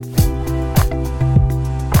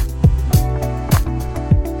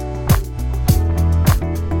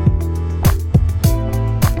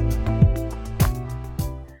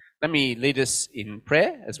Let me lead us in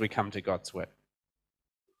prayer as we come to God's word.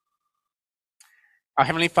 Our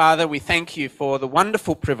Heavenly Father, we thank you for the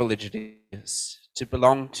wonderful privilege it is to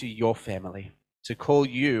belong to your family, to call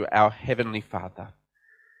you our Heavenly Father.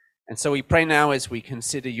 And so we pray now as we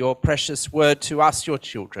consider your precious word to us, your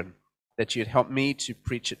children, that you'd help me to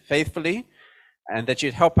preach it faithfully, and that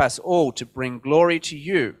you'd help us all to bring glory to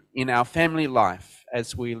you in our family life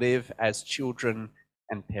as we live as children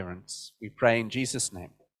and parents. We pray in Jesus'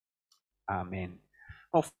 name. Amen.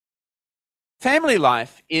 Well, family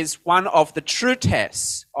life is one of the true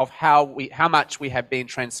tests of how much we have been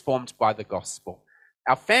transformed by the gospel.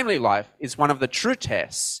 Our family life is one of the true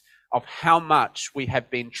tests of how much we have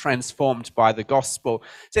been transformed by the gospel.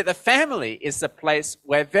 See, the family is the place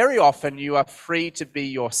where very often you are free to be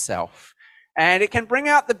yourself. And it can bring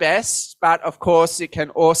out the best, but of course it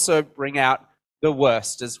can also bring out the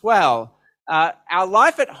worst as well. Our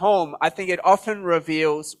life at home, I think it often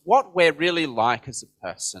reveals what we're really like as a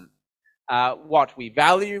person, what we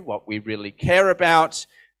value, what we really care about,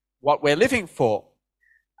 what we're living for.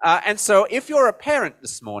 And so if you're a parent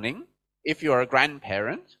this morning, if you're a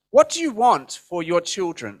grandparent, what do you want for your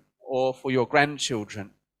children or for your grandchildren?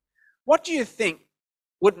 What do you think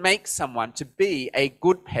would make someone to be a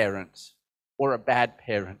good parent or a bad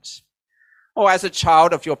parent? Or as a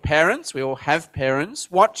child of your parents, we all have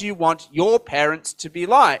parents, what do you want your parents to be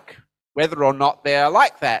like, whether or not they are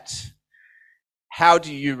like that? How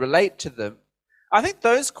do you relate to them? I think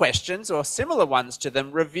those questions, or similar ones to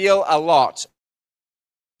them, reveal a lot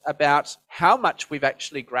about how much we've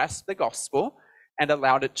actually grasped the gospel and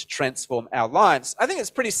allowed it to transform our lives. I think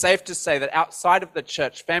it's pretty safe to say that outside of the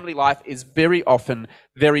church, family life is very often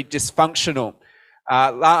very dysfunctional.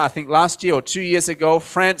 I think last year or 2 years ago,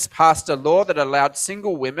 France passed a law that allowed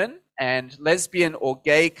single women and lesbian or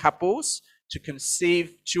gay couples to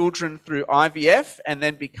conceive children through IVF and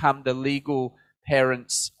then become the legal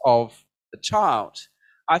parents of the child.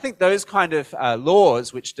 I think those kind of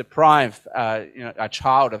laws which deprive a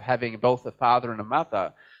child of having both a father and a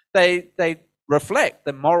mother, they reflect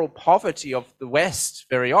the moral poverty of the West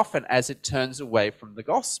very often as it turns away from the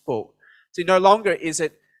gospel. See, no longer is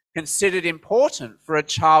it considered important for a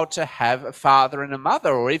child to have a father and a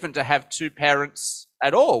mother, or even to have two parents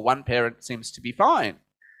at all. One parent seems to be fine.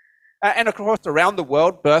 And of course, around the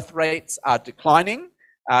world, birth rates are declining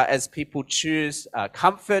as people choose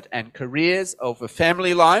comfort and careers over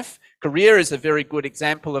family life. Career is a very good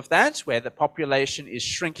example of that, where the population is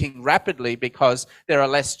shrinking rapidly because there are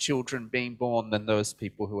less children being born than those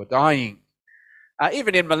people who are dying.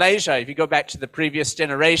 Even in Malaysia, if you go back to the previous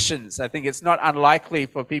generations, I think it's not unlikely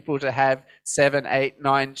for people to have 7, 8,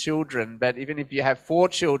 9 children. But even if you have 4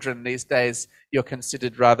 children these days, you're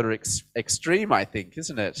considered rather extreme, I think,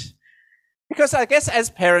 isn't it? Because I guess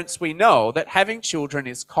as parents, we know that having children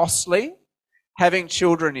is costly, having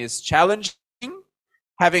children is challenging,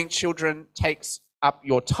 having children takes up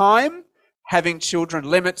your time, having children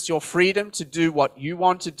limits your freedom to do what you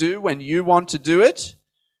want to do when you want to do it.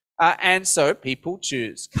 And so people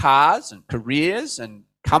choose cars and careers and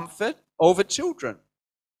comfort over children.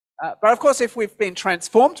 But of course, if we've been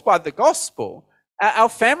transformed by the gospel, our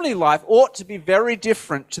family life ought to be very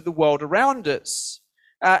different to the world around us.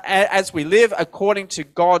 As we live according to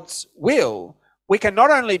God's will, we can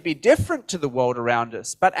not only be different to the world around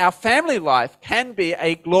us, but our family life can be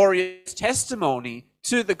a glorious testimony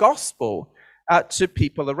to the gospel to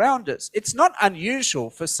people around us. It's not unusual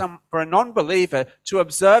for a non-believer to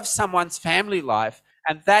observe someone's family life,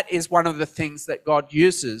 and that is one of the things that God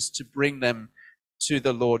uses to bring them to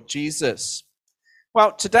the Lord Jesus.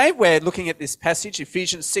 Well, today we're looking at this passage,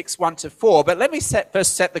 Ephesians 6, 1-4, but let me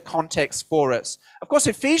first set the context for us. Of course,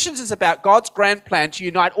 Ephesians is about God's grand plan to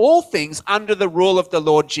unite all things under the rule of the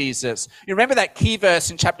Lord Jesus. You remember that key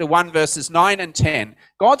verse in chapter 1, verses 9 and 10.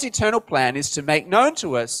 God's eternal plan is to make known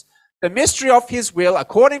to us the mystery of his will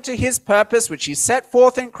according to his purpose, which he set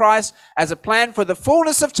forth in Christ as a plan for the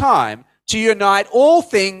fullness of time, to unite all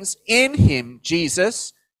things in him,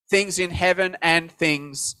 Jesus, things in heaven and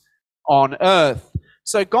things on earth.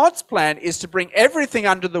 So God's plan is to bring everything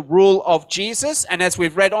under the rule of Jesus. And as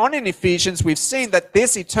we've read on in Ephesians, we've seen that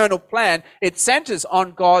this eternal plan, it centers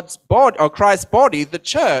on God's body, or Christ's body, the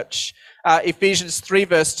church. Ephesians 3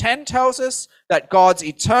 verse 10 tells us that God's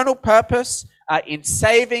eternal purpose in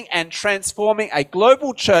saving and transforming a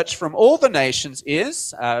global church from all the nations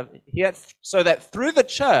is so that through the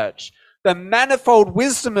church, the manifold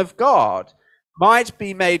wisdom of God might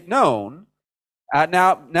be made known,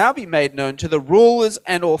 now be made known to the rulers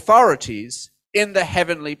and authorities in the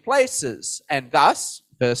heavenly places. And thus,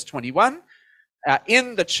 verse 21,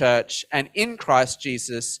 in the church and in Christ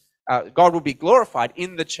Jesus, God will be glorified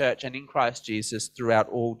in the church and in Christ Jesus throughout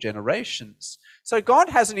all generations. So God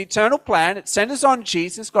has an eternal plan. It centers on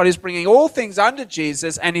Jesus. God is bringing all things under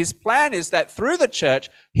Jesus, and his plan is that through the church,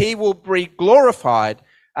 he will be glorified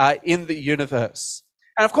in the universe.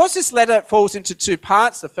 And of course, this letter falls into two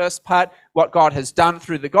parts. The first part, what God has done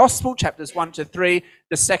through the gospel, chapters 1 to 3.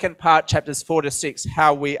 The second part, chapters 4 to 6,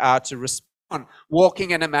 how we are to respond,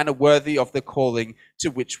 walking in a manner worthy of the calling to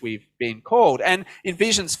which we've been called. And in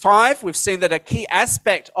Ephesians 5, we've seen that a key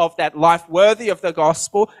aspect of that life worthy of the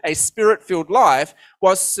gospel, a spirit-filled life,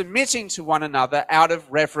 was submitting to one another out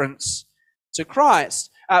of reverence to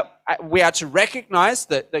Christ. We are to recognize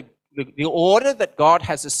that the order that God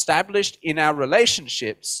has established in our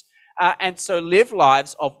relationships, and so live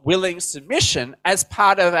lives of willing submission as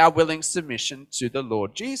part of our willing submission to the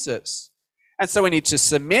Lord Jesus. And so we need to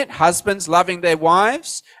submit, husbands loving their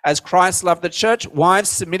wives as Christ loved the church, wives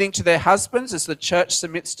submitting to their husbands as the church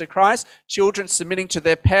submits to Christ, children submitting to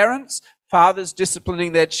their parents, fathers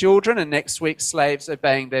disciplining their children, and next week slaves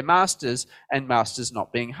obeying their masters and masters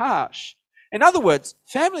not being harsh. In other words,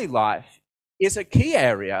 family life is a key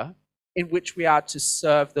area in which we are to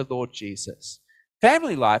serve the Lord Jesus.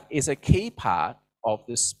 Family life is a key part of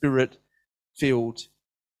the spirit-filled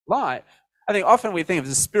life. I think often we think of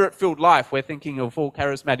the spirit-filled life, we're thinking of all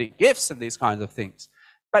charismatic gifts and these kinds of things.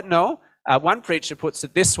 But no, one preacher puts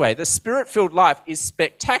it this way: the spirit-filled life is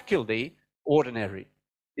spectacularly ordinary.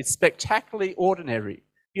 It's spectacularly ordinary.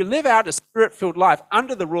 You live out a spirit-filled life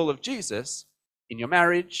under the rule of Jesus in your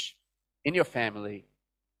marriage, in your family,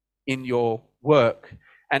 in your work.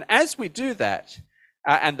 And as we do that,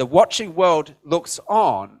 and the watching world looks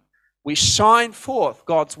on, we shine forth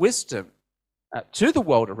God's wisdom to the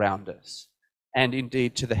world around us, and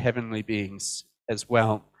indeed to the heavenly beings as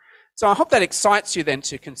well. So I hope that excites you then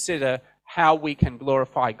to consider how we can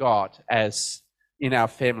glorify God as in our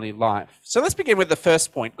family life. So let's begin with the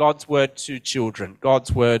first point, God's word to children.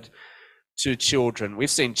 God's word to children. We've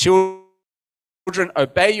seen children,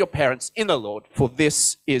 obey your parents in the Lord, for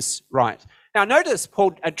this is right. Now notice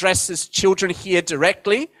Paul addresses children here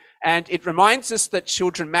directly, and it reminds us that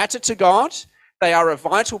children matter to God. They are a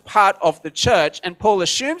vital part of the church, and Paul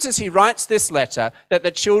assumes as he writes this letter that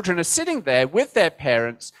the children are sitting there with their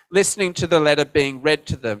parents, listening to the letter being read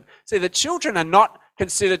to them. See, the children are not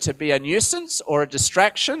considered to be a nuisance or a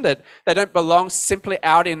distraction, that they don't belong simply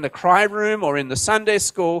out in the cry room or in the Sunday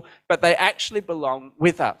school, but they actually belong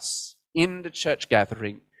with us in the church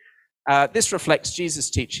gathering. This reflects Jesus'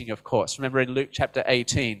 teaching, of course. Remember in Luke chapter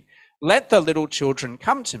 18, let the little children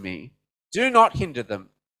come to me, do not hinder them,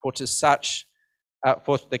 for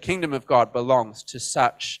the kingdom of God belongs to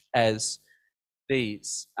such as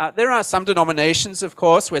these. There are some denominations, of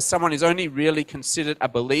course, where someone is only really considered a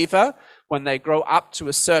believer when they grow up to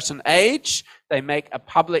a certain age. They make a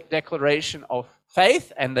public declaration of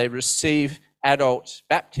faith and they receive adult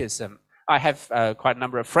baptism. I have quite a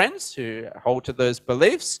number of friends who hold to those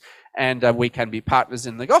beliefs, and we can be partners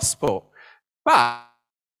in the gospel. But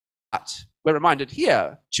we're reminded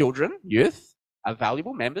here, children, youth, are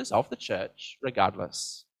valuable members of the church,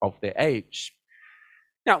 regardless of their age.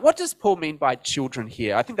 Now, what does Paul mean by children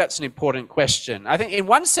here? I think that's an important question. I think in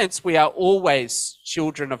one sense, we are always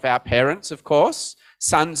children of our parents, of course,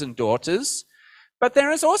 sons and daughters. But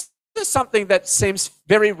there is also something that seems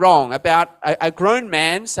very wrong about a grown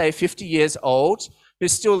man, say 50 years old,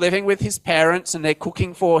 who's still living with his parents and they're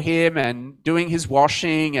cooking for him and doing his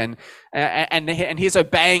washing and he's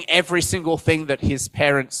obeying every single thing that his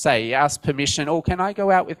parents say. He asks permission, oh, can I go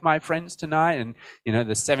out with my friends tonight? And,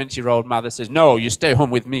 the 70-year-old mother says, no, you stay home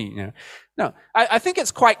with me. No, I think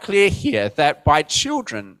it's quite clear here that by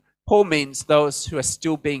children, Paul means those who are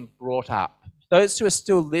still being brought up, those who are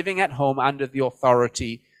still living at home under the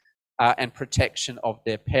authority and protection of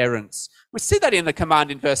their parents. We see that in the command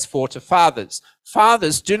in verse 4 to fathers.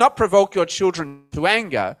 Fathers, do not provoke your children to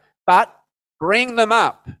anger, but bring them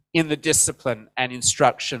up in the discipline and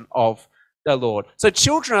instruction of the Lord. So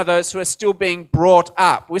children are those who are still being brought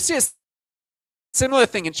up. We see a similar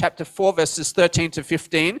thing in chapter 4, verses 13 to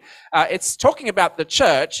 15. It's talking about the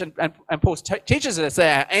church, and Paul teaches us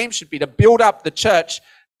that our aim should be to build up the church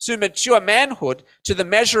to mature manhood, to the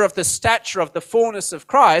measure of the stature of the fullness of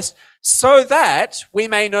Christ, so that we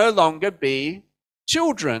may no longer be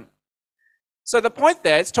children. So the point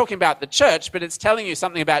there, it's talking about the church, but it's telling you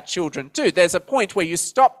something about children too. There's a point where you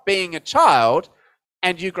stop being a child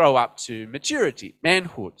and you grow up to maturity,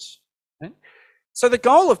 manhood. Okay? So the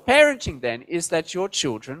goal of parenting then is that your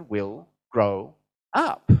children will grow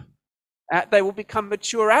up. They will become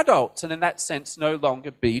mature adults and in that sense no longer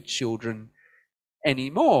be children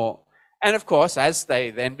anymore. And of course, as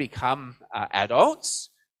they then become adults,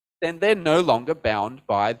 then they're no longer bound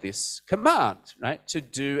by this command, right? To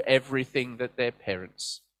do everything that their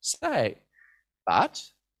parents say. But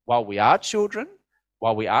while we are children,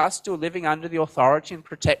 while we are still living under the authority and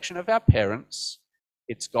protection of our parents,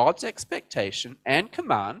 it's God's expectation and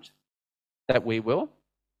command that we will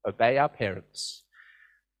obey our parents.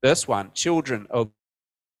 Verse 1, children,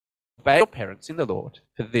 obey your parents in the Lord,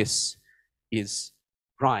 for this is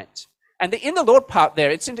right. And the in the Lord part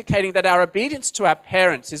there, it's indicating that our obedience to our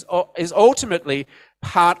parents is ultimately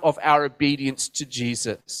part of our obedience to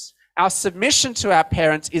Jesus. Our submission to our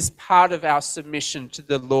parents is part of our submission to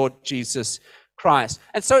the Lord Jesus Christ.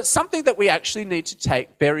 And so it's something that we actually need to take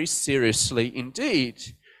very seriously indeed.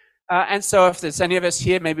 And so if there's any of us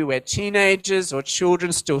here, maybe we're teenagers or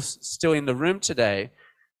children still in the room today,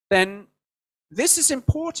 then this is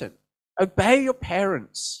important. Obey your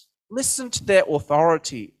parents. Listen to their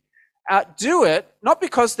authority. Do it not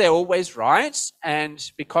because they're always right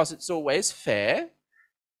and because it's always fair,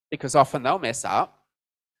 because often they'll mess up,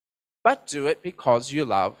 but do it because you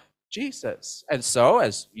love Jesus. And so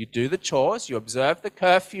as you do the chores, you observe the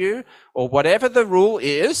curfew or whatever the rule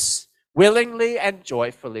is, willingly and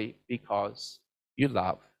joyfully because you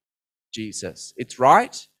love Jesus. It's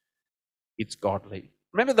right. It's godly.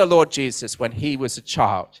 Remember the Lord Jesus when he was a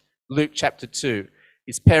child. Luke chapter 2.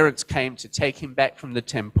 His parents came to take him back from the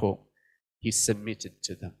temple. He submitted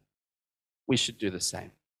to them. We should do the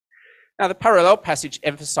same. Now, the parallel passage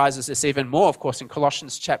emphasizes this even more, of course, in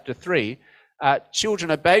Colossians chapter 3.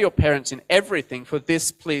 Children, obey your parents in everything, for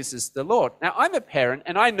this pleases the Lord. Now, I'm a parent,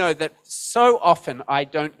 and I know that so often I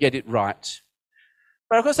don't get it right.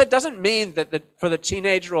 But of course, that doesn't mean that for the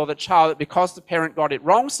teenager or the child, that because the parent got it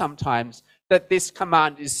wrong sometimes, that this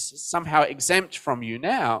command is somehow exempt from you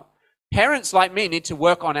now. Parents like me need to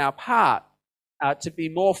work on our part to be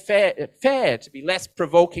more fair, to be less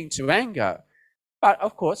provoking to anger. But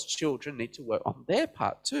of course, children need to work on their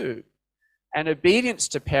part too. And obedience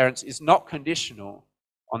to parents is not conditional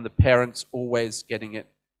on the parents always getting it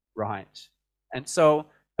right. And so,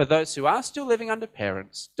 for those who are still living under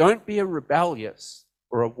parents, don't be a rebellious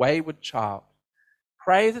or a wayward child.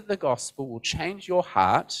 Pray that the gospel will change your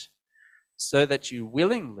heart so that you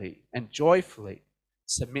willingly and joyfully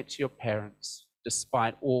submit to your parents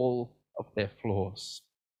despite all of their flaws.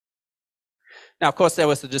 Now, of course, there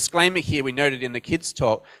was the disclaimer here we noted in the kids'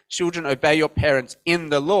 talk. Children, obey your parents in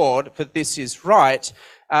the Lord, for this is right.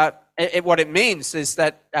 What it means is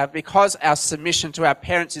that because our submission to our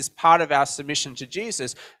parents is part of our submission to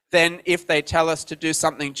Jesus, then if they tell us to do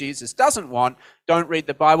something Jesus doesn't want, don't read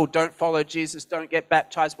the Bible, don't follow Jesus, don't get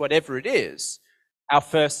baptized, whatever it is, our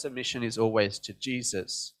first submission is always to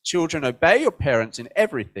Jesus. Children, obey your parents in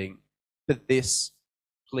everything, for this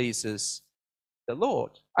pleases the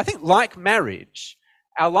Lord. I think like marriage,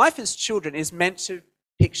 our life as children is meant to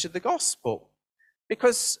picture the gospel,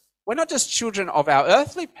 because we're not just children of our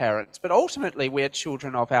earthly parents, but ultimately we are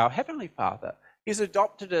children of our Heavenly Father. He's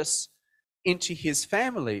adopted us into his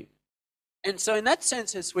family. And so in that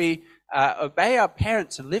sense, as we obey our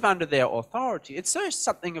parents and live under their authority, it's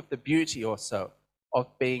something of the beauty also of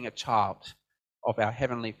being a child of our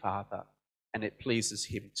Heavenly Father, and it pleases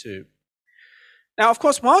him too. Now, of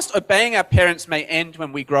course, whilst obeying our parents may end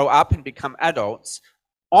when we grow up and become adults,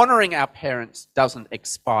 honouring our parents doesn't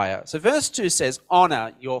expire. So verse 2 says,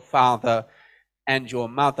 honour your father and your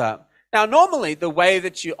mother. Now, normally the way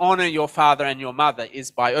that you honour your father and your mother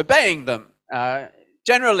is by obeying them.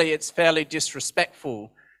 Generally, it's fairly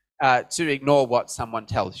disrespectful to ignore what someone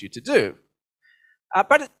tells you to do.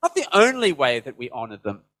 But it's not the only way that we honour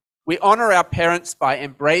them. We honour our parents by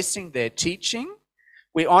embracing their teaching.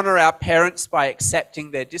 We honour our parents by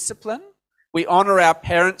accepting their discipline. We honour our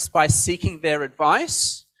parents by seeking their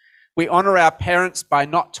advice. We honour our parents by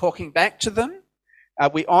not talking back to them.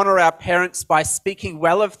 We honour our parents by speaking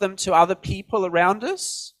well of them to other people around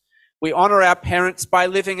us. We honour our parents by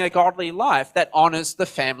living a godly life that honours the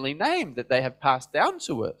family name that they have passed down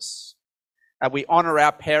to us. We honour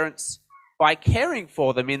our parents by caring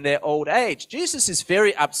for them in their old age. Jesus is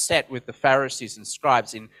very upset with the Pharisees and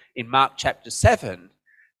scribes in Mark chapter 7,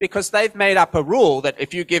 because they've made up a rule that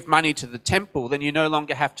if you give money to the temple, then you no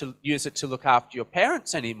longer have to use it to look after your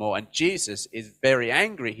parents anymore. And Jesus is very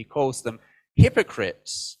angry. He calls them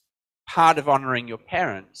hypocrites. Part of honouring your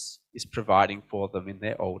parents is providing for them in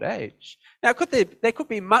their old age. Now, there could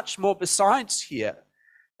be much more besides here.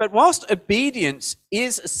 But whilst obedience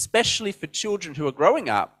is especially for children who are growing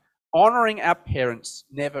up, honouring our parents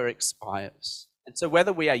never expires. And so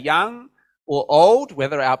whether we are young or old,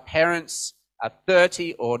 whether our parents are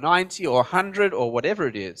 30 or 90 or 100 or whatever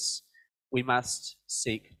it is, we must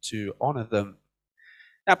seek to honour them.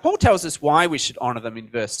 Now, Paul tells us why we should honor them in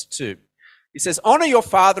verse 2. He says, "Honor your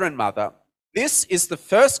father and mother. This is the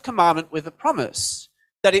first commandment with a promise,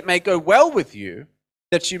 that it may go well with you,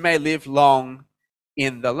 that you may live long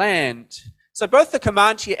in the land." So both the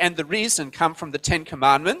command here and the reason come from the 10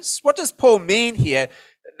 Commandments. What does Paul mean here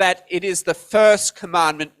that it is the first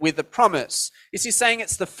commandment with a promise? Is he saying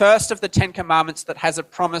it's the first of the 10 Commandments that has a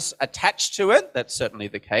promise attached to it? That's certainly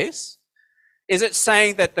the case. Is it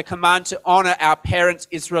saying that the command to honor our parents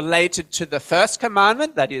is related to the first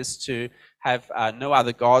commandment, that is to have no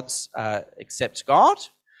other gods except God?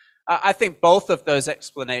 I think both of those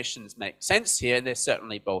explanations make sense here, and they're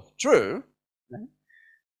certainly both true.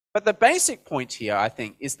 But the basic point here, I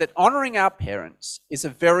think, is that honoring our parents is a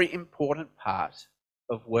very important part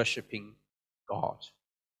of worshipping God.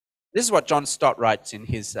 This is what John Stott writes in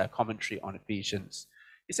his commentary on Ephesians.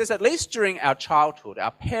 He says, "At least during our childhood,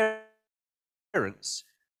 our parents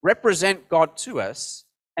represent God to us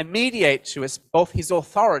and mediate to us both his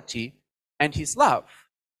authority and his love.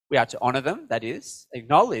 We are to honor them, that is,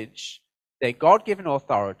 acknowledge their God-given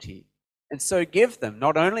authority, and so give them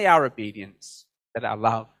not only our obedience, but our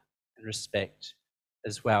love and respect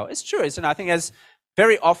as well." It's true, isn't it? I think as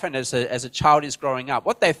very often as a child is growing up,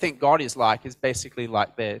 what they think God is basically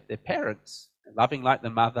like their parents, loving like the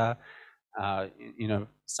mother,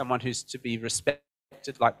 someone who's to be respected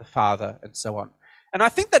like the father, and so on. And I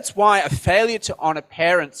think that's why a failure to honor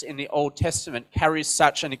parents in the Old Testament carries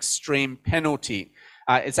such an extreme penalty.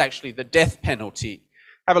 It's actually the death penalty.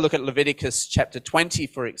 Have a look at Leviticus chapter 20,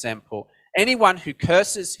 for example. "Anyone who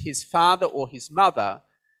curses his father or his mother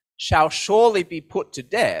shall surely be put to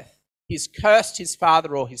death. He's cursed his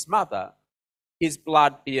father or his mother, his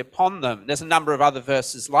blood be upon them." There's a number of other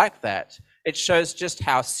verses like that. It shows just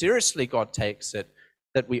how seriously God takes it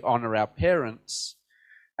that we honor our parents.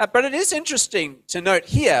 But it is interesting to note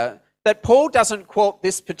here that Paul doesn't quote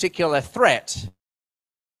this particular threat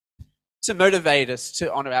to motivate us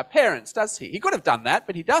to honor our parents, does he? He could have done that,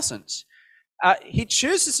 but he doesn't. He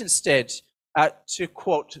chooses instead to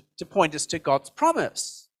point us to God's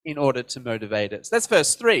promise in order to motivate us. That's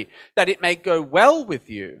verse 3, "that it may go well with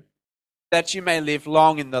you, that you may live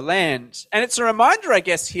long in the land." And it's a reminder, I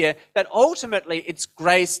guess, here that ultimately it's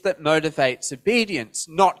grace that motivates obedience,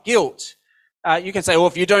 not guilt. You can say, well,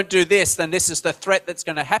 if you don't do this, then this is the threat that's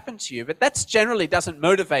going to happen to you. But that generally doesn't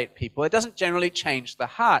motivate people. It doesn't generally change the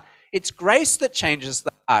heart. It's grace that changes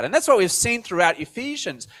the heart. And that's what we've seen throughout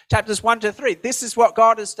Ephesians, chapters 1 to 3. This is what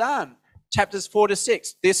God has done. Chapters 4 to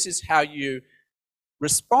 6, this is how you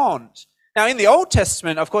respond. Now, in the Old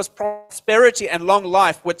Testament, of course, prosperity and long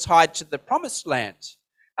life were tied to the promised land.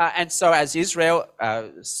 And so as Israel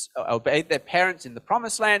obeyed their parents in the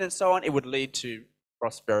promised land and so on, it would lead to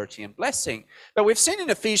prosperity and blessing. But we've seen in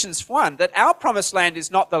Ephesians 1 that our promised land is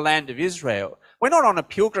not the land of Israel. We're not on a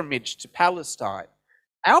pilgrimage to Palestine.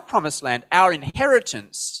 Our promised land, our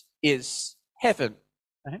inheritance is heaven.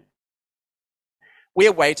 Right? We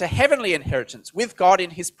await a heavenly inheritance with God in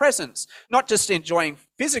his presence, not just enjoying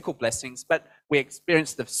physical blessings, but we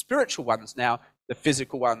experience the spiritual ones now, the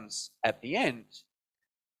physical ones at the end.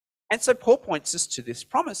 And so Paul points us to this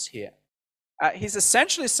promise here. He's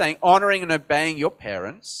essentially saying honoring and obeying your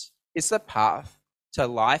parents is the path to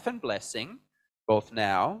life and blessing, both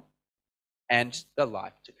now and the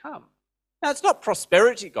life to come. Now, it's not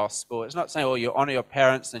prosperity gospel. It's not saying, oh, you honor your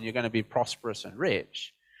parents, then you're going to be prosperous and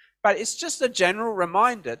rich. But it's just a general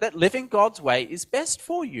reminder that living God's way is best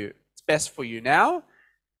for you. It's best for you now,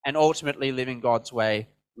 and ultimately living God's way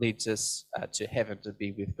leads us to heaven to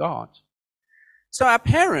be with God. So our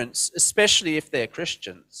parents, especially if they're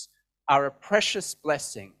Christians, are a precious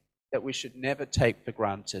blessing that we should never take for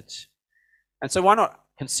granted. And so why not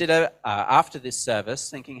consider after this service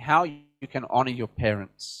thinking how you can honor your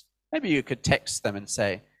parents. Maybe you could text them and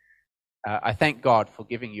say, I thank God for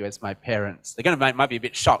giving you as my parents. They're going to might be a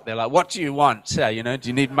bit shocked. They're like, what do you want? Do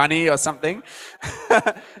you need money or something?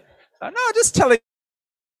 No, just telling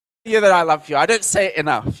you that I love you. I don't say it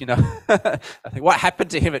enough, I think, what happened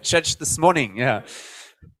to him at church this morning? Yeah.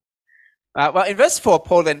 Well, in verse 4,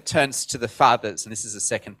 Paul then turns to the fathers, and this is the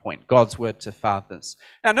second point, God's word to fathers.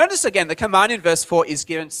 Now, notice again, the command in verse 4 is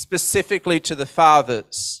given specifically to the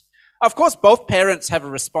fathers. Of course, both parents have a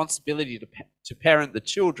responsibility to parent the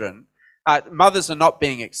children. Mothers are not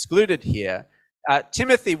being excluded here.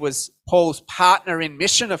 Timothy was Paul's partner in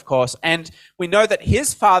mission, of course, and we know that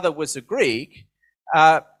his father was a Greek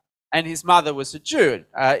and his mother was a Jew.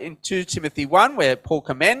 In 2 Timothy 1, where Paul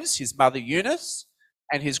commends his mother Eunice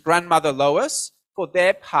and his grandmother Lois for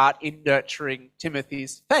their part in nurturing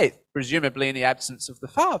Timothy's faith, presumably in the absence of the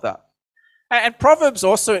father. And Proverbs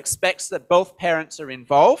also expects that both parents are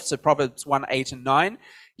involved. So Proverbs 1, 8 and 9.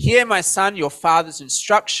 Hear, my son, your father's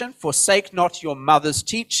instruction. Forsake not your mother's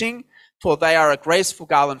teaching, for they are a graceful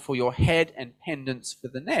garland for your head and pendants for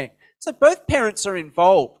the neck. So both parents are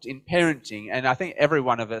involved in parenting, and I think every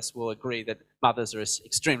one of us will agree that mothers are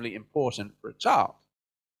extremely important for a child.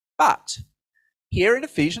 But here in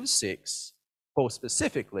Ephesians 6, Paul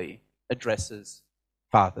specifically addresses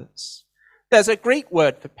fathers. There's a Greek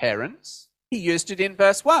word for parents. He used it in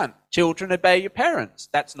verse 1. Children, obey your parents.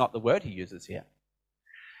 That's not the word he uses here.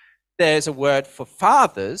 There's a word for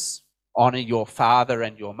fathers. Honor your father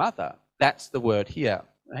and your mother. That's the word here,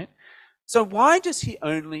 right? So why does he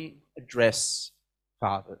only address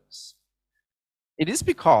fathers? It is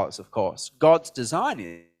because, of course, God's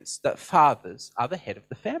design is that fathers are the head of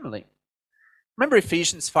the family. Remember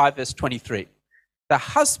Ephesians 5, verse 23. The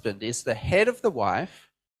husband is the head of the wife,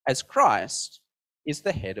 as Christ is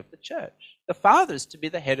the head of the church. The father is to be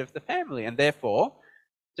the head of the family, and therefore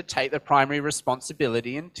to take the primary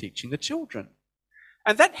responsibility in teaching the children.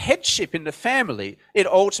 And that headship in the family, it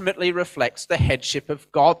ultimately reflects the headship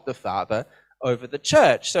of God the Father over the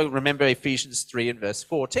church. So remember Ephesians 3 and verse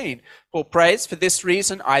 14. Paul prays, for this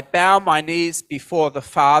reason I bow my knees before the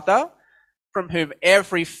Father, from whom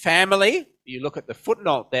every family, you look at the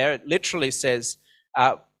footnote there, it literally says,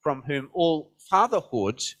 from whom all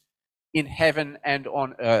fatherhood in heaven and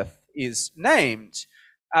on earth is named.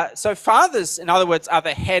 So fathers, in other words, are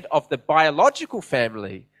the head of the biological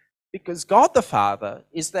family, because God the Father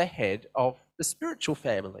is the head of the spiritual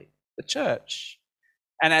family, the church.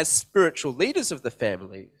 And as spiritual leaders of the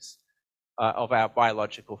families, of our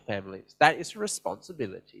biological families, that is a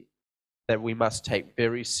responsibility that we must take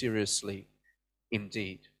very seriously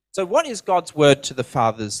indeed. So what is God's word to the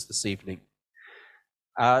fathers this evening?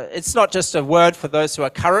 It's not just a word for those who are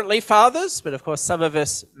currently fathers, but of course some of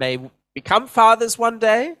us may become fathers one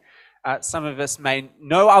day. Some of us may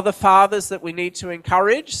know other fathers that we need to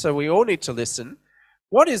encourage, so we all need to listen.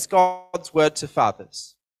 What is God's word to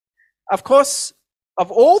fathers? Of course, of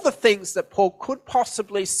all the things that Paul could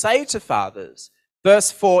possibly say to fathers,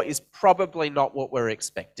 verse 4 is probably not what we're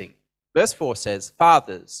expecting. Verse 4 says,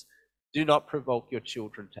 fathers, do not provoke your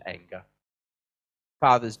children to anger.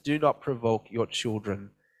 Fathers, do not provoke your children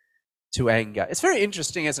to anger. It's very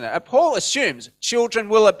interesting, isn't it? Paul assumes children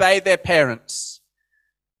will obey their parents.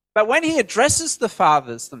 But when he addresses the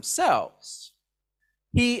fathers themselves,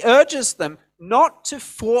 he urges them not to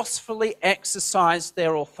forcefully exercise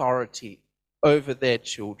their authority over their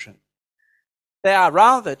children. They are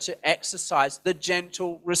rather to exercise the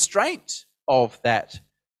gentle restraint of that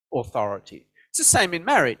authority. It's the same in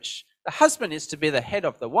marriage. The husband is to be the head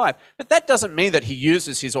of the wife, but that doesn't mean that he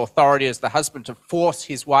uses his authority as the husband to force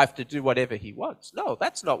his wife to do whatever he wants. No,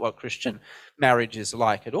 that's not what Christian marriage is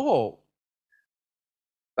like at all.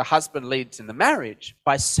 The husband leads in the marriage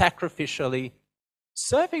by sacrificially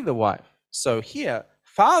serving the wife. So here,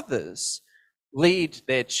 fathers lead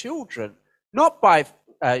their children not by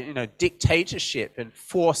dictatorship and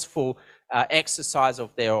forceful exercise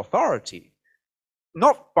of their authority,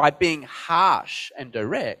 not by being harsh and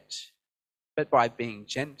direct, but by being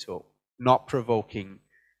gentle, not provoking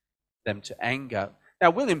them to anger. Now,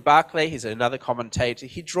 William Barclay, he's another commentator,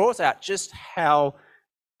 he draws out just how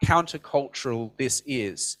countercultural this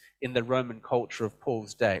is in the Roman culture of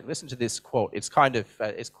Paul's day. Listen to this quote. It's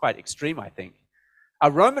quite extreme, I think.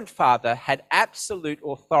 A Roman father had absolute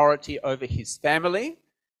authority over his family.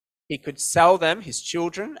 He could sell them, his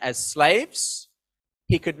children, as slaves.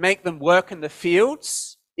 He could make them work in the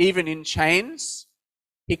fields, even in chains.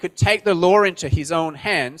 He could take the law into his own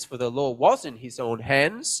hands, for the law was in his own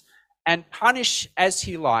hands, and punish as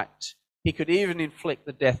he liked. He could even inflict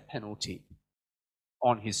the death penalty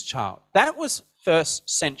on his child. That was first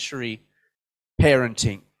century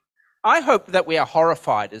parenting. I hope that we are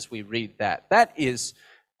horrified as we read that. That is,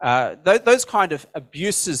 those kind of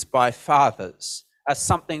abuses by fathers are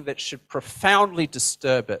something that should profoundly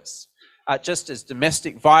disturb us, just as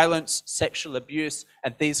domestic violence, sexual abuse,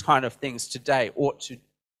 and these kind of things today ought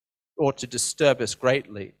to disturb us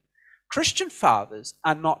greatly. Christian fathers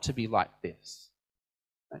are not to be like this.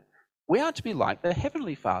 We are to be like the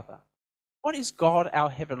Heavenly Father. What is God, our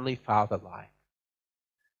Heavenly Father, like?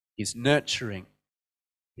 He's nurturing,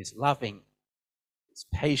 He's loving, He's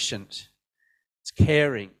patient, He's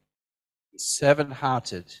caring, He's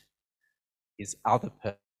servant-hearted, He's other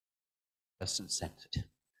person-centered.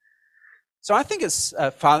 So I think as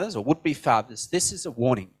fathers, or would-be fathers, this is a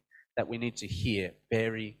warning that we need to hear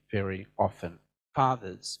very, very often.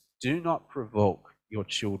 Fathers, do not provoke your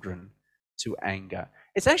children to anger.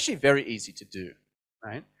 It's actually very easy to do,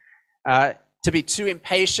 right? To be too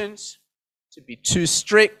impatient, to be too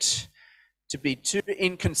strict, to be too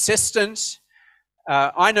inconsistent.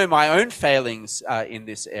 I know my own failings in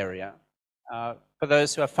this area. For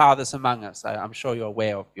those who are fathers among us, I'm sure you're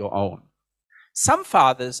aware of your own. Some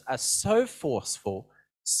fathers are so forceful,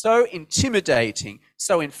 so intimidating,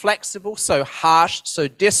 so inflexible, so harsh, so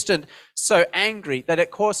distant, so angry, that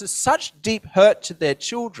it causes such deep hurt to their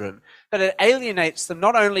children that it alienates them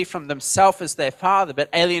not only from themselves as their father, but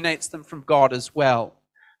alienates them from God as well.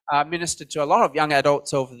 I've ministered to a lot of young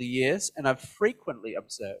adults over the years, and I've frequently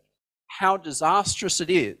observed how disastrous it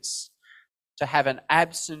is to have an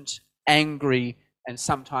absent, angry, and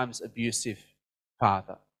sometimes abusive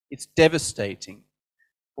father. It's devastating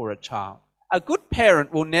for a child. A good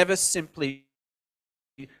parent will never simply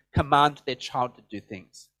command their child to do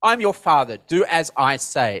things. I'm your father, do as I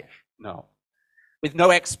say. No. With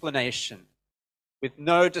no explanation, with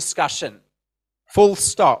no discussion, full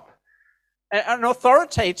stop. An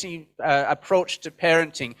authoritative approach to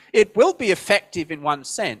parenting, it will be effective in one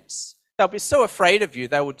sense. They'll be so afraid of you,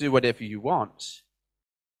 they will do whatever you want.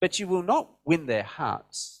 But you will not win their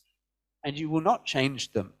hearts, and you will not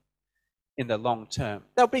change them in the long term.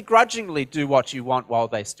 They'll begrudgingly do what you want while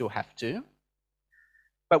they still have to.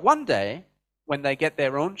 But one day, when they get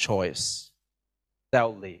their own choice,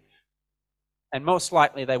 they'll leave. And most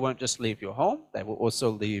likely they won't just leave your home, they will also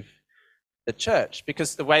leave the church,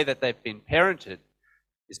 because the way that they've been parented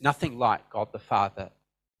is nothing like God the Father,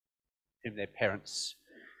 whom their parents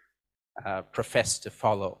profess to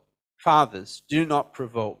follow. Fathers, do not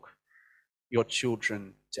provoke your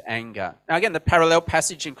children to anger. Now again, the parallel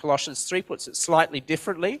passage in Colossians 3 puts it slightly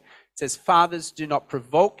differently. It says, fathers, do not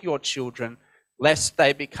provoke your children lest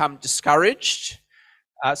they become discouraged.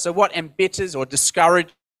 So what embitters or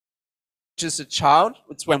discourages a child?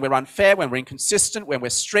 It's when we're unfair, when we're inconsistent, when we're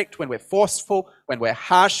strict, when we're forceful, when we're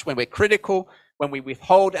harsh, when we're critical, when we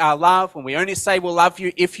withhold our love, when we only say we'll love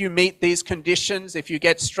you if you meet these conditions, if you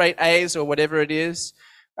get straight A's or whatever it is.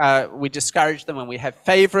 We discourage them when we have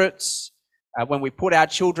favorites, when we put our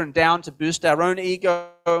children down to boost our own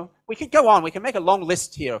ego. We could go on. We can make a long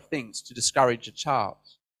list here of things to discourage a child.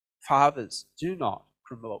 Fathers, do not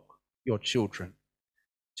provoke your children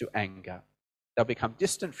to anger. They'll become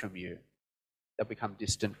distant from you. They'll become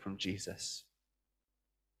distant from Jesus.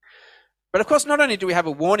 But of course, not only do we have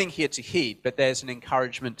a warning here to heed, but there's an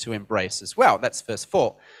encouragement to embrace as well. That's verse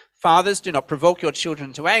 4. Fathers, do not provoke your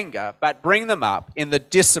children to anger, but bring them up in the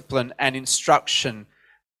discipline and instruction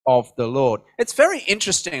of the Lord. It's very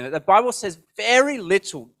interesting that the Bible says very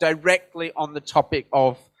little directly on the topic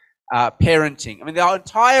of parenting. I mean, the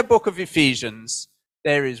entire book of Ephesians,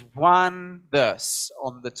 there is one verse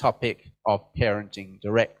on the topic of parenting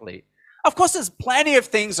directly. Of course, there's plenty of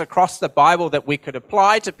things across the Bible that we could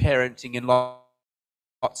apply to parenting in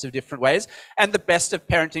lots of different ways, and the best of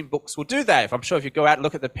parenting books will do that. I'm sure if you go out and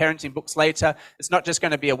look at the parenting books later, it's not just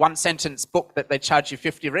going to be a one-sentence book that they charge you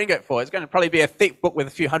 50 ringgit for. It's going to probably be a thick book with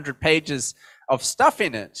a few hundred pages of stuff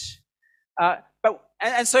in it.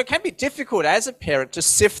 And so it can be difficult as a parent to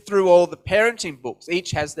sift through all the parenting books. Each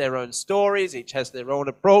has their own stories, each has their own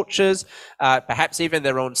approaches, perhaps even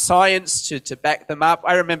their own science to back them up.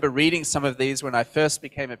 I remember reading some of these when I first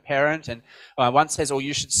became a parent, and one says, oh,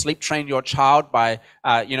 you should sleep train your child by,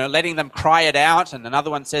 letting them cry it out. And another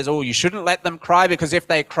one says, oh, you shouldn't let them cry because if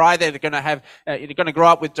they cry, they're going to grow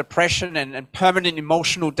up with depression and permanent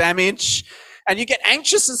emotional damage. And you get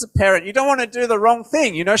anxious as a parent. You don't want to do the wrong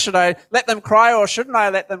thing. Should I let them cry or shouldn't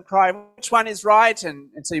I let them cry? Which one is right? And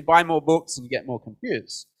so you buy more books and you get more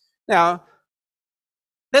confused. Now,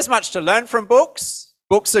 there's much to learn from books.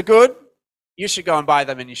 Books are good. You should go and buy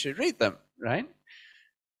them and you should read them, right?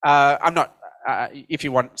 If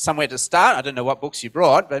you want somewhere to start, I don't know what books you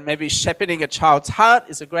brought, but maybe Shepherding a Child's Heart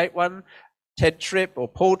is a great one. Ted Tripp or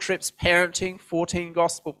Paul Tripp's Parenting, 14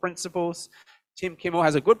 Gospel Principles. Tim Kimmel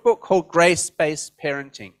has a good book called Grace-Based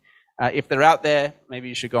Parenting. If they're out there, maybe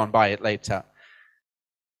you should go and buy it later.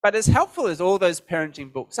 But as helpful as all those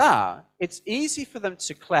parenting books are, it's easy for them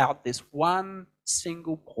to cloud this one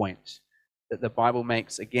single point that the Bible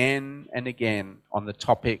makes again and again on the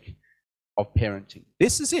topic of parenting.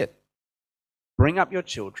 This is it. Bring up your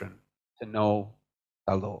children to know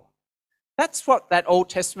the law. That's what that Old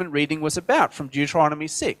Testament reading was about from Deuteronomy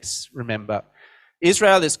 6, remember.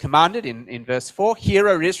 Israel is commanded in verse 4, Hear,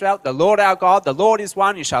 O Israel, the Lord our God, the Lord is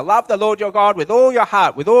one. You shall love the Lord your God with all your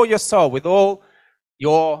heart, with all your soul, with all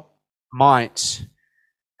your might.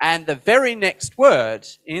 And the very next word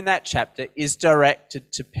in that chapter is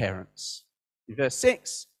directed to parents. In verse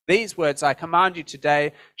 6, these words I command you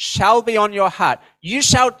today shall be on your heart. You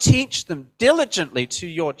shall teach them diligently to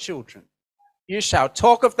your children. You shall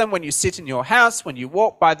talk of them when you sit in your house, when you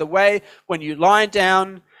walk by the way, when you lie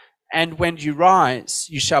down, and when you rise.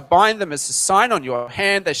 You shall bind them as a sign on your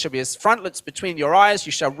hand. They shall be as frontlets between your eyes.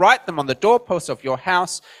 You shall write them on the doorposts of your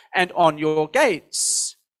house and on your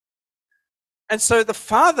gates. And so the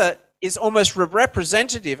father is almost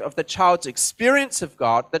representative of the child's experience of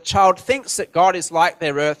God. The child thinks that God is like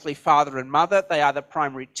their earthly father and mother. They are the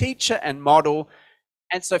primary teacher and model.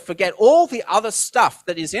 And so forget all the other stuff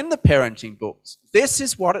that is in the parenting books. This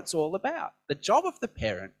is what it's all about. The job of the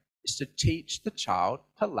parent is to teach the child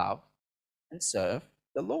to love and serve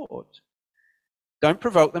the Lord. Don't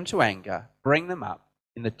provoke them to anger. Bring them up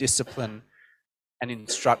in the discipline and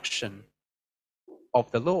instruction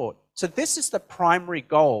of the Lord. So this is the primary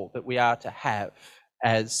goal that we are to have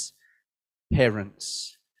as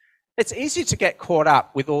parents. It's easy to get caught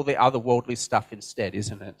up with all the other worldly stuff instead,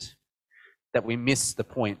 isn't it? That we miss the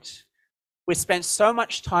point. We spend so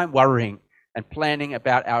much time worrying and planning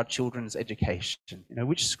about our children's education.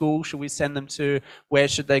 Which school should we send them to? Where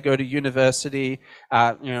should they go to university?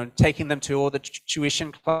 Taking them to all the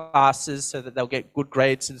tuition classes so that they'll get good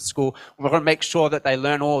grades in school. We're going to make sure that they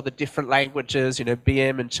learn all the different languages,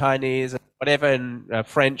 BM and Chinese, and whatever, and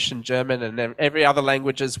French and German and every other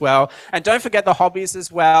language as well. And don't forget the hobbies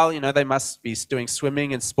as well. They must be doing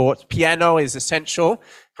swimming and sports. Piano is essential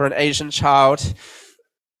for an Asian child.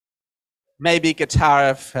 Maybe guitar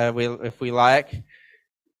if we like.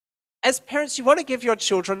 As parents, you want to give your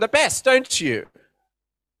children the best, don't you?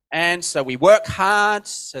 And so we work hard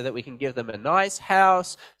so that we can give them a nice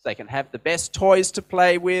house, so they can have the best toys to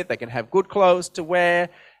play with, they can have good clothes to wear.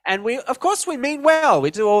 And of course we mean well. We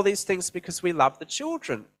do all these things because we love the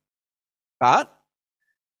children. But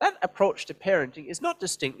that approach to parenting is not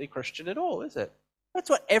distinctly Christian at all, is it? That's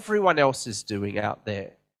what everyone else is doing out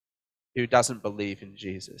there who doesn't believe in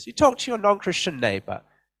Jesus. You talk to your non-Christian neighbor,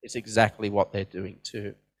 it's exactly what they're doing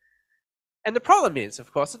too. And the problem is,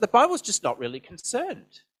 of course, that the Bible's just not really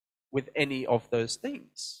concerned with any of those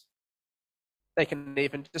things. They can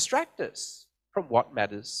even distract us from what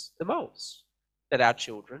matters the most, that our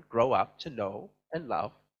children grow up to know and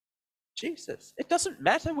love Jesus. It doesn't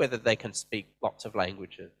matter whether they can speak lots of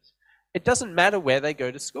languages. It doesn't matter where they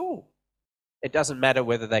go to school. It doesn't matter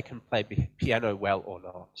whether they can play piano well or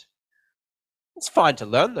not. It's fine to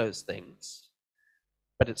learn those things,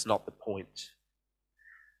 but it's not the point.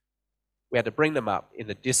 We have to bring them up in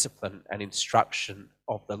the discipline and instruction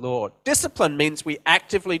of the Lord. Discipline means we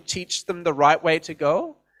actively teach them the right way to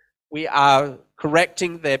go. We are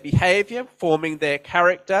correcting their behavior, forming their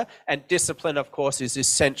character, and discipline, of course, is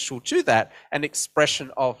essential to that, an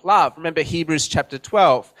expression of love. Remember Hebrews chapter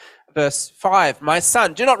 12. Verse 5, my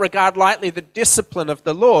son, do not regard lightly the discipline of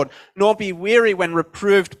the Lord, nor be weary when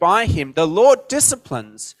reproved by him. The Lord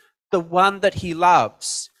disciplines the one that he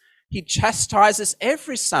loves. He chastises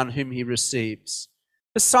every son whom he receives.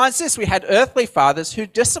 Besides this, we had earthly fathers who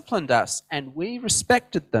disciplined us, and we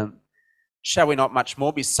respected them. Shall we not much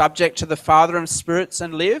more be subject to the Father of spirits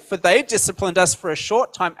and live? For they disciplined us for a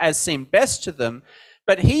short time as seemed best to them,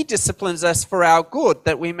 but he disciplines us for our good,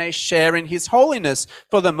 that we may share in his holiness.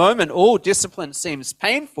 For the moment, all discipline seems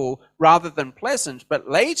painful rather than pleasant, but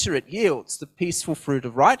later it yields the peaceful fruit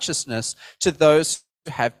of righteousness to those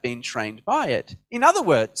who have been trained by it. In other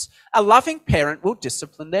words, a loving parent will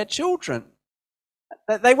discipline their children.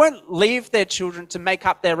 They won't leave their children to make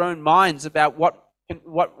up their own minds about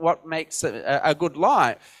what makes a good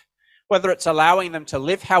life, whether it's allowing them to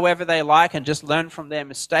live however they like and just learn from their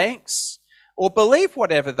mistakes, or believe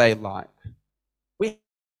whatever they like. We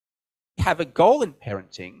have a goal in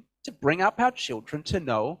parenting to bring up our children to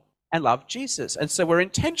know and love Jesus. And so we're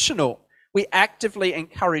intentional. We actively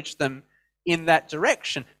encourage them in that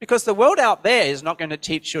direction, because the world out there is not going to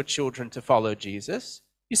teach your children to follow Jesus.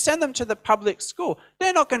 You send them to the public school,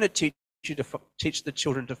 they're not going to teach the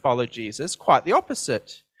children to follow Jesus. Quite the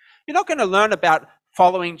opposite. You're not going to learn about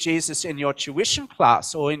following Jesus in your tuition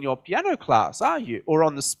class or in your piano class, are you? Or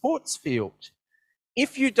on the sports field.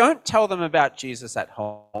 If you don't tell them about Jesus at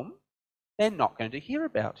home, they're not going to hear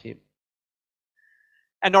about him.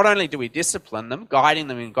 And not only do we discipline them, guiding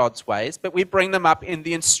them in God's ways, but we bring them up in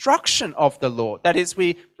the instruction of the Lord. That is,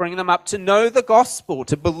 we bring them up to know the gospel,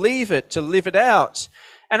 to believe it, to live it out.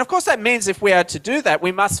 And of course that means if we are to do that,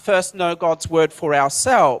 we must first know God's word for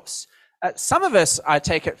ourselves. Some of us, I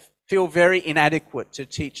take it, feel very inadequate to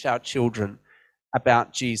teach our children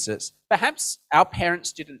about Jesus. Perhaps our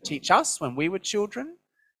parents didn't teach us when we were children,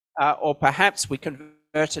 or perhaps we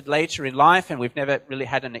converted later in life and we've never really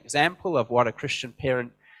had an example of what a Christian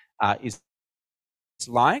parent is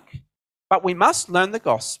like. But we must learn the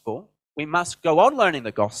gospel. We must go on learning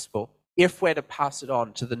the gospel if we're to pass it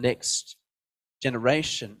on to the next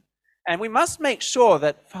generation. And we must make sure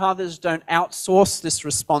that fathers don't outsource this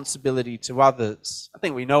responsibility to others. I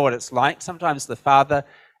think we know what it's like. Sometimes the father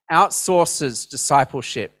outsources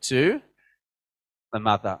discipleship to the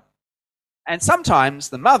mother. And sometimes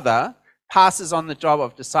the mother passes on the job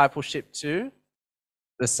of discipleship to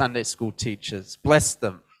the Sunday school teachers. Bless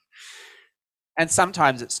them. And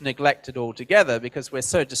sometimes it's neglected altogether because we're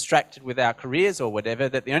so distracted with our careers or whatever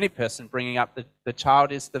that the only person bringing up the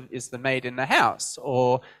child is the maid in the house,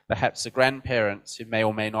 or perhaps the grandparents who may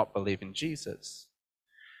or may not believe in Jesus.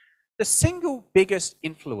 The single biggest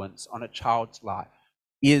influence on a child's life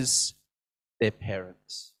is their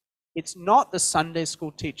parents. It's not the Sunday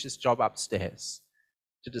school teacher's job upstairs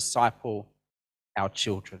to disciple our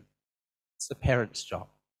children. It's the parents' job.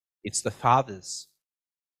 It's the father's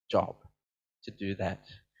job to do that.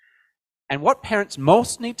 And what parents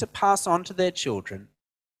most need to pass on to their children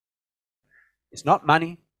is not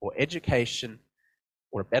money or education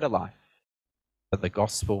or a better life, but the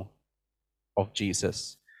gospel of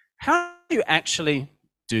Jesus. How do you actually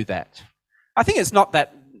do that? I think it's not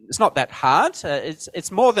that hard.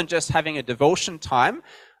 It's more than just having a devotion time,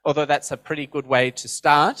 although that's a pretty good way to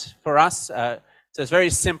start for us. So it's a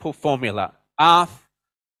very simple formula: bath,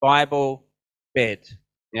 Bible, bed.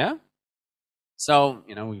 Yeah. So,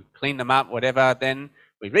 we clean them up, whatever, then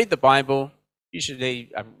we read the Bible,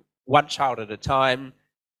 usually one child at a time,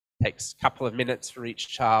 takes a couple of minutes for each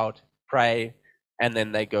child, pray, and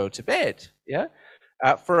then they go to bed, yeah?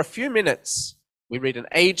 For a few minutes, we read an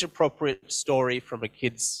age-appropriate story from a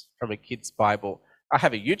kid's Bible. I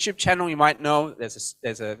have a YouTube channel, you might know.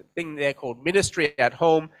 There's a thing there called Ministry at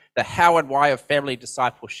Home, the how and why of family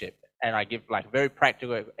discipleship. And I give a very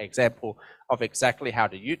practical example of exactly how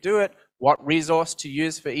to do it, what resource to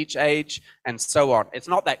use for each age, and so on. It's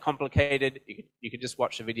not that complicated. You could just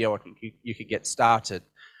watch the video and you could get started.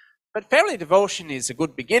 But family devotion is a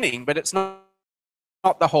good beginning, but it's not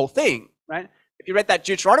the whole thing, right? If you read that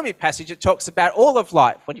Deuteronomy passage, it talks about all of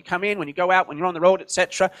life, when you come in, when you go out, when you're on the road,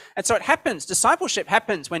 etc. And so it happens. Discipleship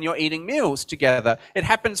happens when you're eating meals together. It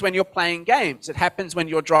happens when you're playing games. It happens when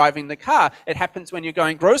you're driving the car. It happens when you're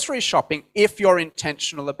going grocery shopping, if you're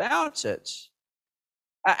intentional about it.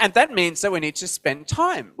 And that means that we need to spend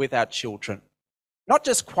time with our children. Not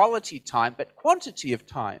just quality time, but quantity of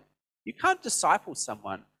time. You can't disciple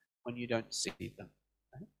someone when you don't see them.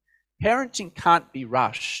 Right? Parenting can't be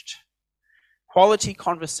rushed. Quality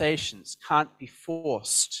conversations can't be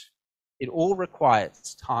forced. It all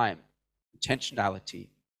requires time, intentionality,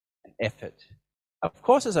 and effort. Of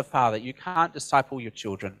course, as a father, you can't disciple your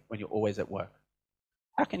children when you're always at work.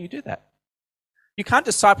 How can you do that? You can't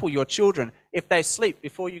disciple your children if they sleep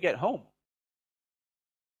before you get home.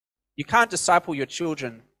 You can't disciple your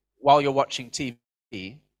children while you're watching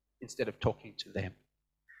TV instead of talking to them.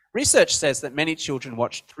 Research says that many children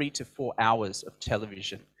watch 3 to 4 hours of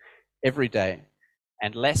television every day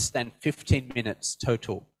and less than 15 minutes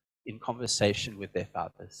total in conversation with their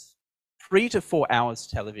fathers. 3 to 4 hours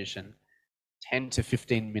television, 10 to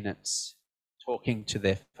 15 minutes talking to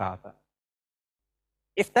their father.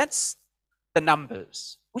 If that's the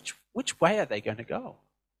numbers, which way are they going to go?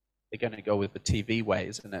 They're going to go with the TV way,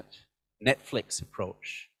 isn't it? Netflix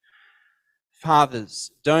approach.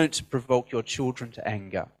 Fathers, don't provoke your children to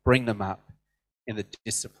anger. Bring them up in the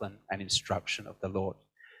discipline and instruction of the Lord.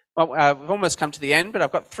 Well, we've almost come to the end, but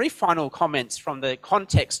I've got 3 final comments from the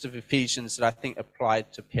context of Ephesians that I think apply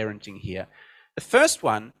to parenting here. The first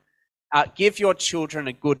one, give your children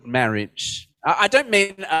a good marriage. I don't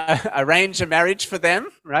mean arrange a marriage for them,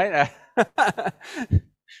 right?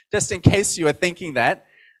 Just in case you were thinking that.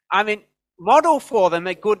 I mean, model for them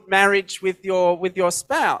a good marriage with your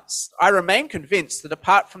spouse. I remain convinced that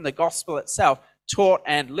apart from the gospel itself, taught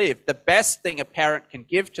and lived, the best thing a parent can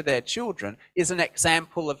give to their children is an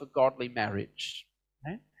example of a godly marriage.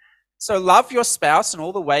 Okay? So love your spouse in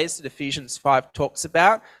all the ways that Ephesians 5 talks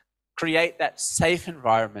about. Create that safe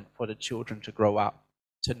environment for the children to grow up,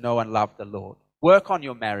 to know and love the Lord. Work on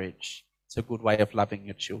your marriage. It's a good way of loving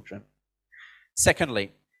your children.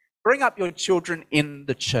 Secondly, bring up your children in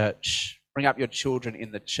the church. Bring up your children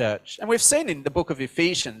in the church. And we've seen in the book of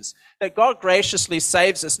Ephesians that God graciously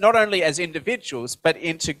saves us not only as individuals, but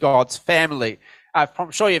into God's family.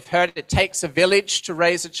 I'm sure you've heard it takes a village to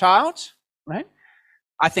raise a child, right?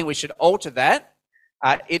 I think we should alter that.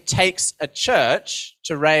 It takes a church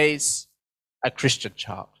to raise a Christian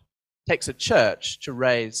child. It takes a church to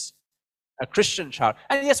raise a Christian child.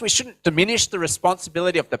 And yes, we shouldn't diminish the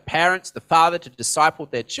responsibility of the parents, the father, to disciple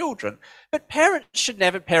their children, but parents should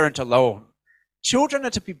never parent alone. Children are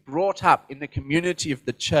to be brought up in the community of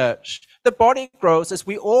the church. The body grows as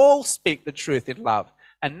we all speak the truth in love.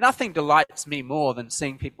 And nothing delights me more than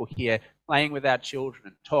seeing people here playing with our children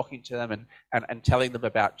and talking to them and telling them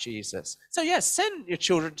about Jesus. So yes, send your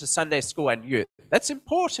children to Sunday school and youth. That's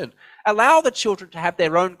important. Allow the children to have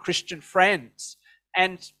their own Christian friends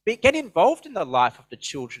and get involved in the life of the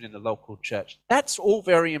children in the local church. That's all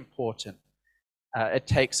very important. It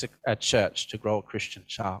takes a church to grow a Christian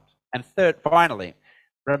child. And third, finally,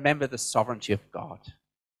 remember the sovereignty of God.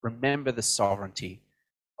 Remember the sovereignty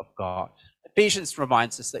of God. Ephesians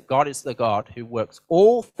reminds us that God is the God who works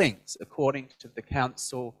all things according to the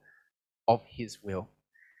counsel of his will.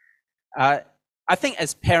 I think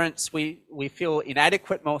as parents, we feel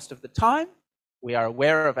inadequate most of the time. We are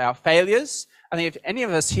aware of our failures. I think if any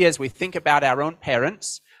of us here, as we think about our own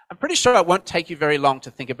parents, I'm pretty sure it won't take you very long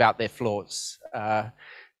to think about their flaws.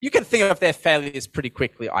 You can think of their failures pretty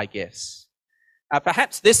quickly, I guess.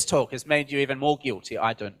 Perhaps this talk has made you even more guilty,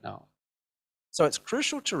 I don't know. So it's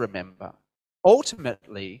crucial to remember,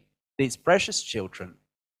 ultimately, these precious children,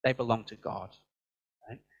 they belong to God.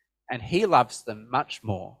 Right? And he loves them much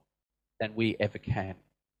more than we ever can.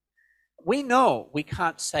 We know we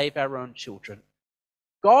can't save our own children.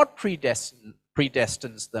 God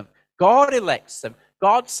predestines them. God elects them.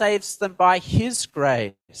 God saves them by his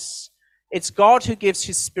grace. It's God who gives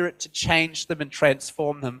his Spirit to change them and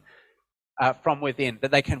transform them from within, that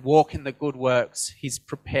they can walk in the good works he's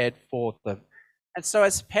prepared for them. And so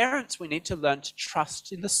as parents, we need to learn to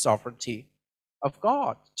trust in the sovereignty of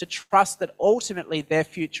God, to trust that ultimately their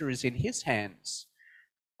future is in his hands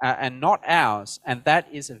and not ours. And that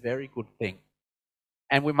is a very good thing.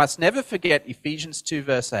 And we must never forget Ephesians 2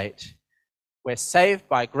 verse 8. We're saved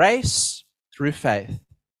by grace through faith,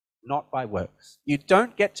 not by works. You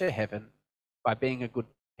don't get to heaven by being a good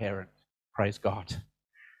parent. Praise God.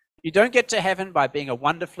 You don't get to heaven by being a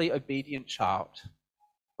wonderfully obedient child.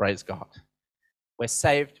 Praise God. We're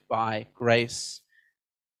saved by grace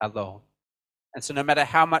alone. And so no matter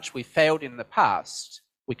how much we failed in the past,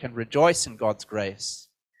 we can rejoice in God's grace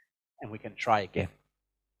and we can try again.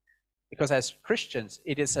 Because as Christians,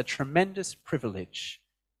 it is a tremendous privilege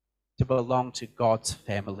to belong to God's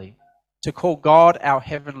family, to call God our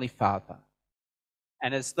Heavenly Father.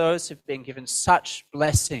 And as those who've been given such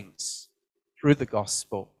blessings through the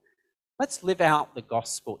gospel, let's live out the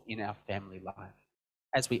gospel in our family life.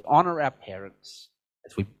 As we honor our parents,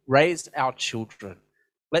 as we raise our children,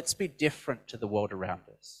 let's be different to the world around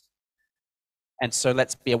us. And so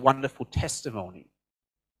let's be a wonderful testimony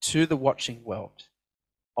to the watching world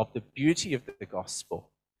of the beauty of the gospel,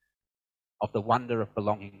 of the wonder of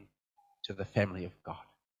belonging to the family of God.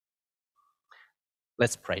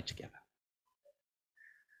 Let's pray together.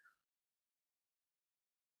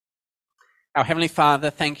 Our Heavenly Father,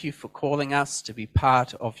 thank you for calling us to be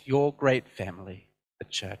part of your great family, the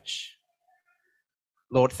church.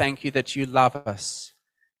 Lord, thank you that you love us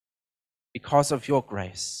because of your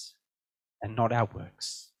grace and not our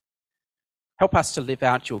works. Help us to live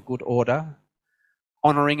out your good order,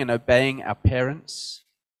 honoring and obeying our parents,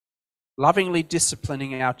 lovingly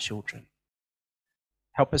disciplining our children.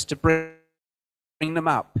 Help us to bring them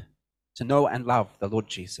up to know and love the Lord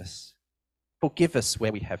Jesus. Forgive us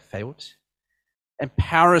where we have failed.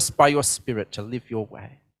 Empower us by your Spirit to live your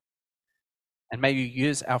way. And may you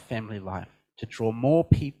use our family life to draw more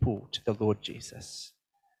people to the Lord Jesus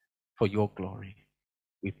for your glory.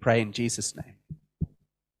 We pray in Jesus' name.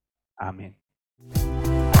 Amen.